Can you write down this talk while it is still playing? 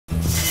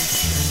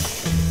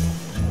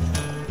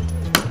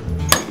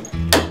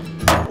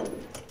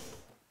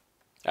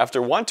After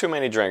one too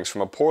many drinks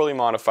from a poorly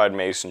modified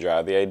mason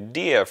jar, the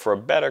idea for a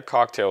better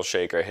cocktail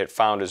shaker hit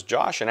founders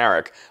Josh and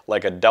Eric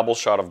like a double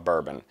shot of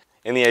bourbon.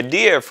 And the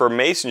idea for a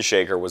mason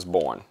shaker was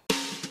born.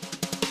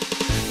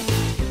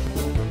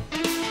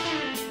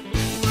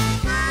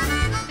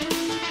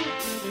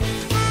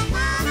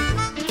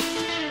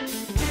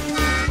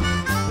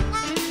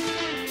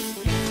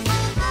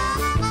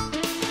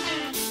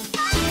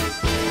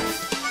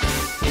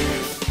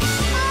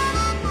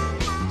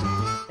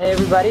 Hey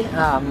everybody,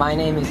 my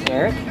name is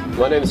Eric.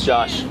 My name is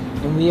Josh.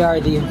 And we are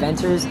the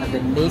inventors of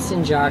the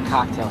Mason Jar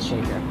Cocktail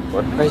Shaker,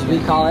 or as we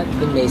call it,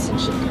 the Mason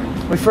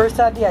Shaker. We first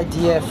had the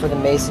idea for the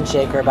Mason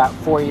Shaker about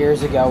 4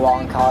 years ago while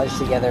in college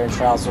together in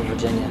Charlottesville,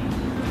 Virginia.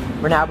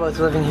 We're now both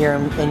living here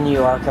in New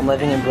York. I'm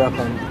living in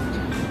Brooklyn.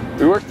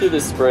 We worked through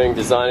this spring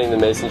designing the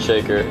Mason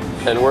Shaker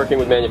and working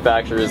with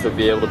manufacturers that will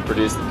be able to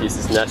produce the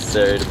pieces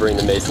necessary to bring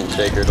the Mason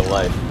Shaker to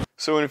life.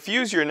 So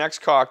infuse your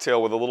next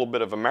cocktail with a little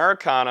bit of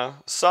Americana,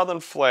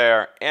 Southern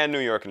flair, and New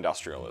York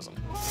industrialism.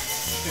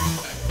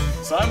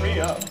 Sign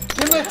me up.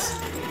 Gimmicks!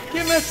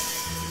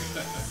 Gimmicks!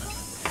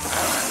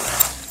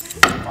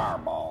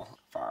 Fireball.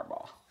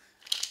 Fireball.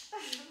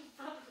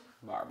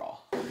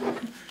 Fireball.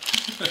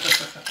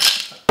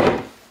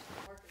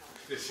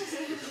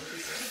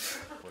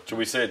 Should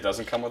we say it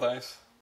doesn't come with ice?